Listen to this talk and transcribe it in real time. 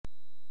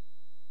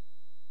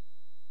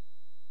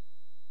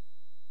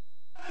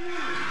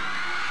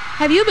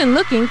Have you been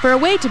looking for a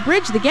way to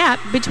bridge the gap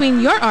between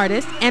your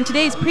artist and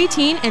today's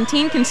preteen and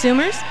teen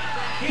consumers?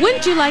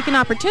 Wouldn't you like an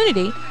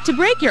opportunity to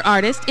break your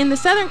artist in the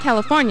Southern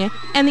California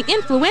and the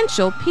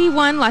influential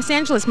P1 Los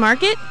Angeles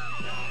market?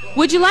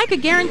 Would you like a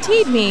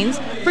guaranteed means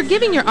for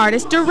giving your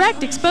artist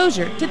direct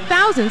exposure to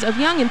thousands of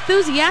young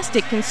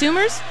enthusiastic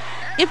consumers?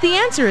 If the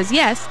answer is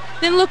yes,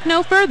 then look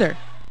no further.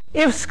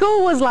 If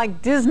school was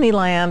like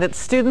Disneyland, its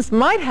students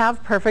might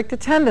have perfect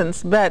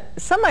attendance, but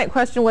some might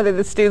question whether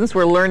the students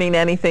were learning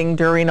anything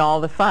during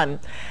all the fun.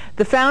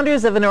 The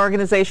founders of an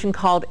organization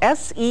called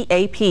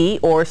SEAP,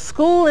 or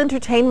School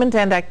Entertainment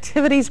and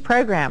Activities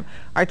Program,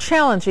 are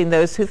challenging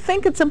those who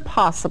think it's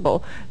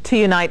impossible to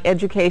unite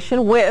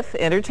education with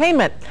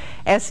entertainment.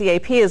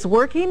 SEAP is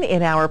working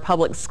in our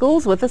public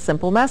schools with a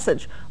simple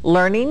message: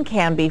 learning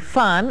can be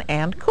fun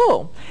and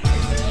cool.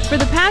 For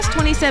the past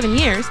 27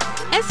 years,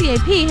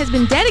 SEAP has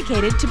been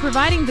dedicated to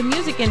providing the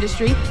music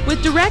industry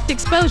with direct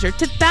exposure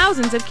to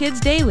thousands of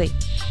kids daily.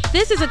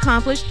 This is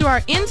accomplished through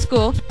our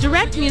in-school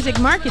direct music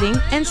marketing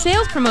and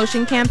sales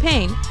promotion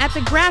campaign at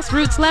the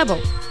grassroots level.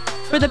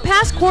 For the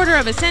past quarter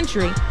of a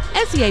century,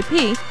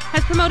 SEAP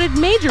has promoted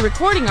major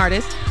recording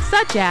artists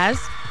such as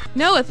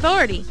No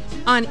Authority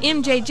on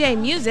MJJ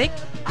Music,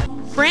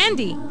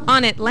 Brandy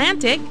on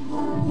Atlantic,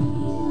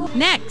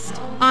 Next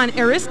on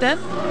Arista,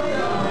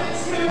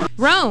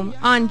 Rome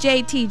on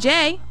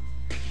JTJ,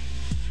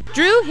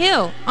 Drew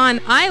Hill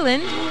on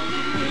Island,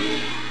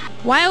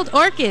 Wild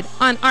Orchid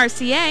on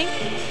RCA,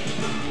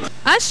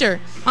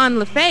 Usher on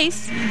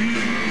LaFace,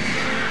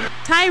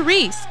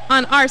 Tyrese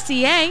on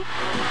RCA,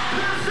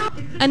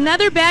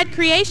 Another Bad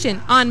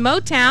Creation on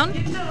Motown,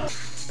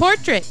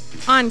 Portrait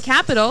on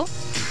Capitol,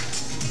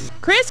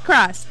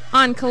 Crisscross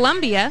on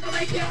Columbia,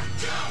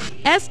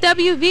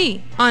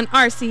 SWV on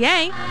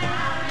RCA,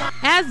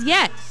 As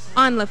Yet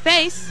on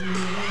LaFace,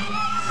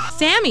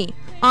 Sammy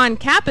on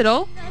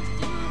Capitol,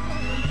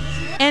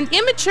 and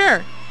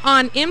Immature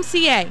on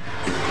MCA.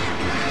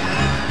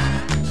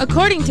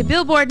 According to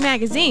Billboard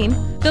magazine,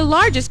 the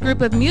largest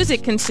group of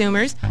music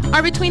consumers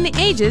are between the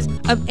ages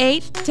of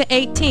 8 to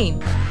 18.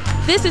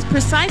 This is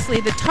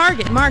precisely the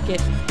target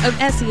market of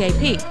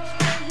SEAP.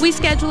 We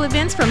schedule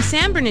events from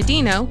San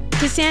Bernardino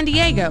to San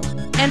Diego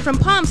and from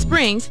Palm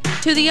Springs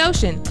to the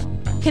ocean,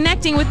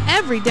 connecting with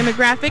every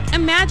demographic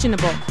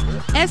imaginable.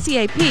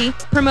 SEAP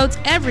promotes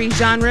every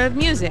genre of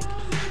music: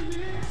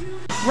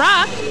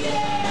 rock,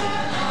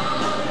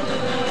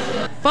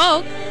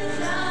 folk,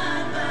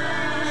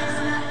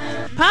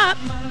 pop,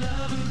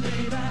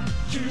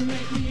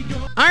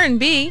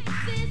 R&B,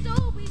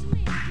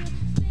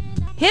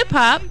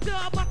 hip-hop,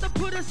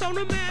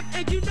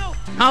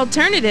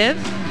 alternative,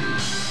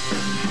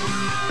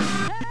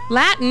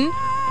 Latin,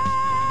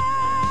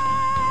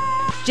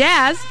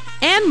 jazz,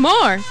 and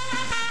more.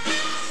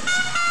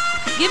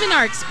 Given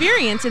our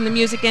experience in the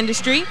music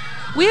industry,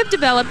 we have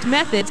developed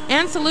methods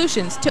and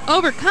solutions to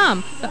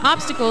overcome the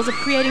obstacles of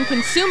creating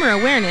consumer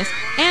awareness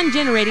and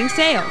generating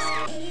sales.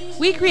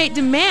 We create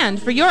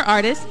demand for your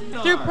artists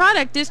through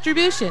product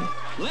distribution,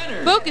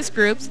 focus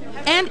groups,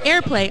 and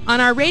airplay on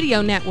our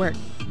radio network.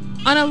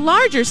 On a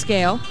larger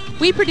scale,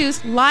 we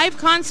produce live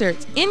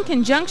concerts in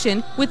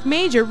conjunction with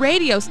major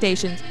radio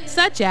stations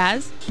such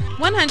as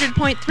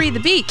 100.3 The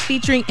Beat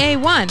featuring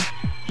A1,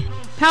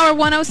 Power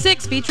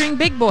 106 featuring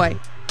Big Boy,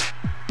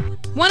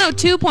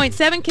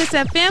 102.7 Kiss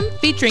FM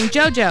featuring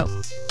JoJo,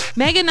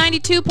 Mega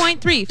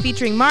 92.3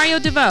 featuring Mario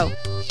DeVoe,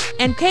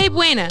 and Que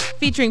Buena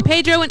featuring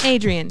Pedro and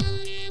Adrian.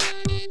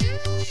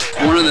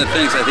 One of the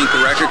things I think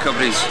the record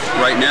companies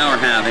right now are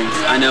having,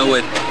 I know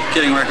with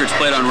getting records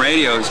played on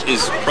radios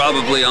is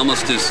probably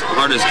almost as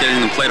hard as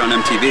getting them played on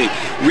MTV.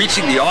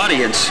 Reaching the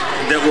audience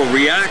that will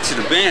react to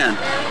the band.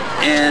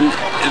 And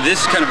this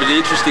is kind of an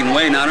interesting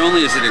way. Not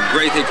only is it a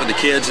great thing for the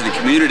kids and the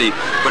community,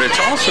 but it's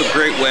also a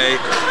great way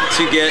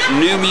to get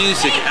new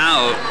music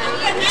out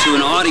to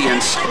an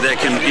audience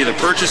that can either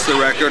purchase the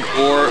record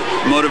or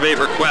motivate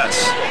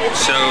requests.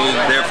 So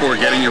therefore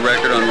getting your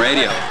record on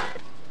radio.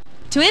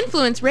 To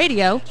influence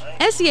radio,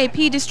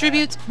 SEAP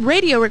distributes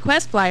radio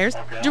request flyers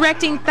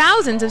directing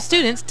thousands of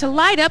students to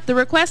light up the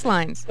request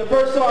lines. The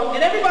first song,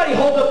 and everybody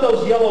hold up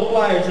those yellow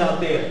flyers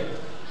out there.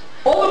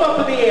 Hold them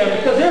up in the air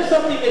because there's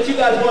something that you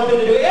guys want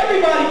them to do.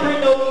 Everybody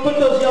put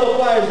those yellow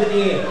flyers in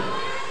the air.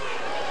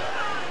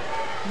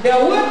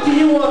 Now what do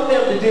you want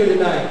them to do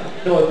tonight?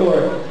 No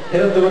Authority.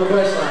 Hit up the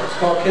request line. It's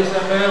called Kiss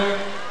FM.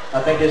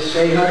 I think it's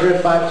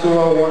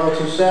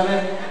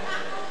 800-520-1027.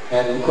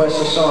 And request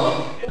a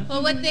song.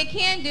 Well, what they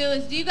can do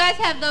is, do you guys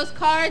have those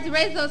cards?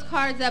 Raise those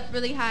cards up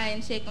really high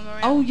and shake them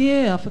around. Oh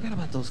yeah, I forgot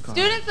about those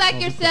cards. Students like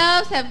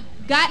yourselves have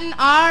gotten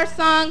our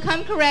song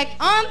Come Correct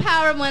on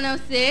Power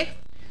 106.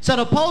 So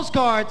the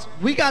postcards,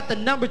 we got the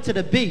number to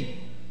the beat.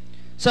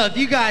 So if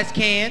you guys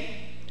can,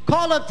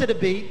 call up to the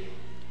beat,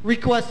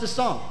 request a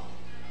song.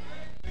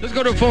 Let's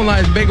go to the phone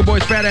lines. Baker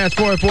Boys, Fat Ass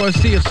 404,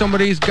 see if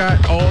somebody's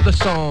got all the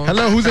songs.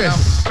 Hello, who's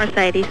this?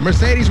 Mercedes.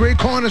 Mercedes, where you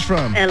calling us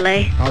from?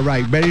 LA. All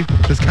right, ready?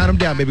 Let's count them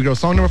down, baby girl.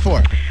 Song number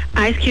 4.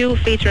 Ice Cube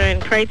featuring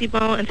Crazy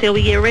Bone, Until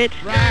We Get Rich.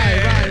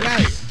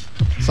 Right.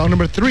 Song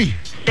number 3.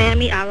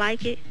 Sammy, I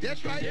like it.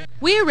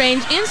 We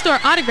arrange in-store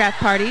autograph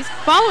parties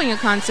following a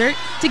concert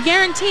to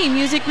guarantee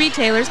music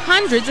retailers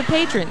hundreds of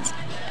patrons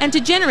and to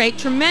generate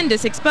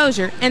tremendous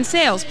exposure and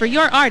sales for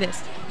your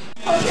artist.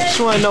 Just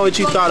want to know what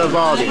you thought of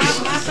all this.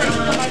 What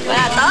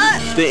I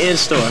thought? The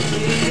in-store.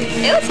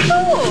 It was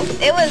cool.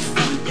 It was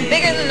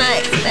bigger than I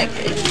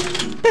expected.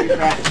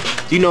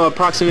 Do you know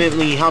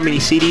approximately how many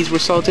CDs were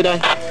sold today?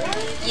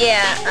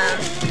 Yeah,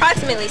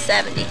 approximately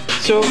 70.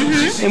 So,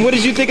 and what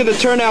did you think of the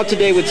turnout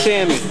today with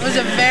Sammy? It was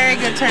a very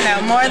good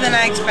turnout, more than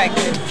I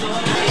expected.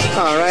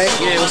 All right.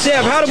 Yeah,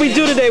 Sam, how did we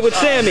do today with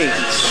Sammy?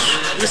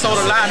 We sold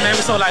a lot, man.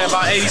 We sold like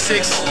about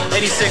 86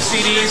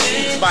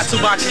 CDs, about 2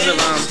 boxes of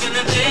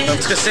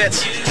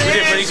cassettes. We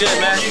did pretty good,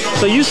 man.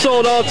 So you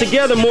sold all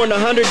together more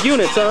than 100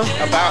 units, huh?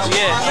 About,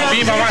 yeah.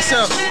 Me by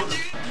myself.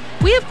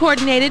 We have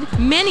coordinated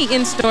many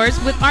in-stores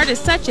with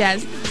artists such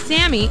as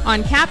Sammy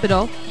on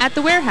Capitol at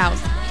the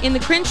Warehouse in the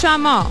Crenshaw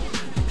Mall,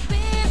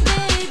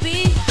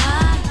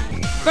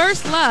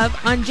 First Love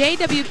on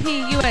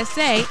JWP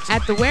USA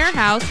at the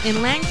Warehouse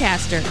in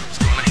Lancaster,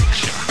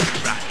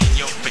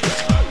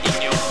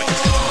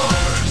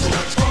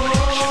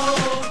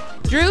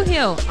 Drew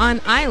Hill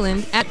on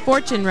Island at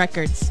Fortune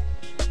Records,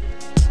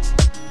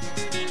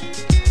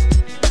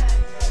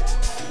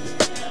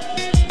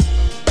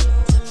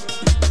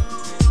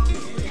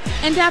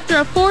 and after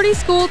a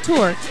 40-school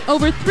tour,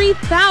 over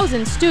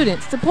 3,000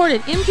 students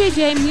supported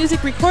MJJ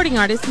music recording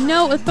artist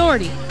No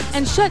Authority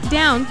and shut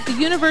down the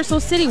Universal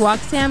City Walk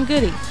Sam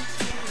Goody.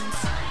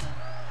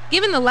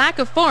 Given the lack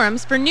of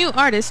forums for new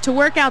artists to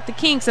work out the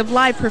kinks of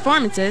live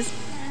performances,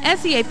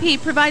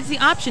 SEAP provides the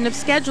option of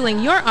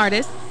scheduling your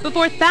artist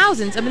before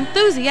thousands of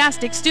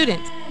enthusiastic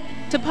students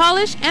to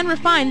polish and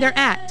refine their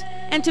act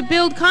and to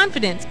build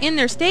confidence in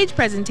their stage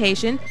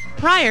presentation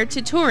prior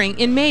to touring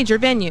in major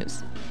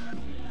venues.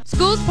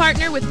 Schools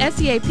partner with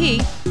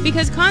SEAP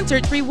because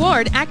concerts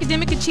reward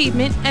academic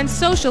achievement and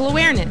social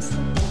awareness.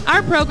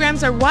 Our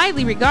programs are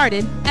widely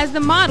regarded as the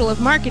model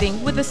of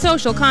marketing with a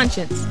social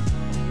conscience.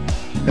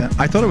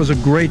 I thought it was a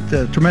great,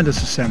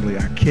 tremendous assembly.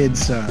 Our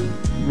kids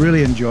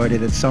really enjoyed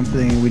it. It's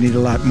something we need a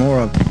lot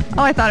more of.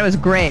 Oh, I thought it was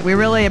great. We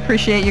really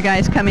appreciate you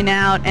guys coming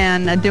out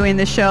and doing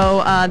the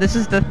show. This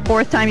is the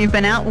 4th time you've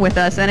been out with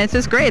us, and it's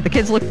just great. The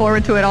kids look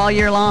forward to it all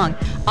year long.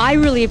 I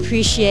really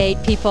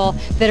appreciate people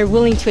that are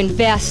willing to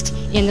invest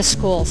in the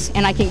schools,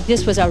 and I think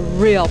this was a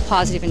real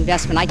positive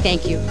investment. I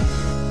thank you.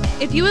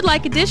 If you would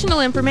like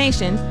additional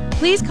information,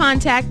 please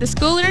contact the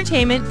School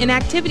Entertainment and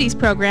Activities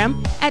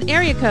Program at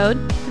area code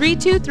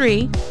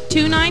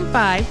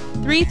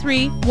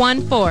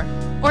 323-295-3314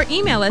 or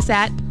email us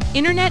at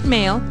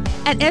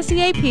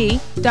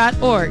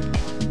internetmail@seap.org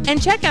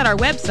and check out our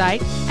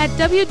website at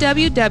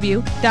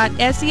www.seap.org.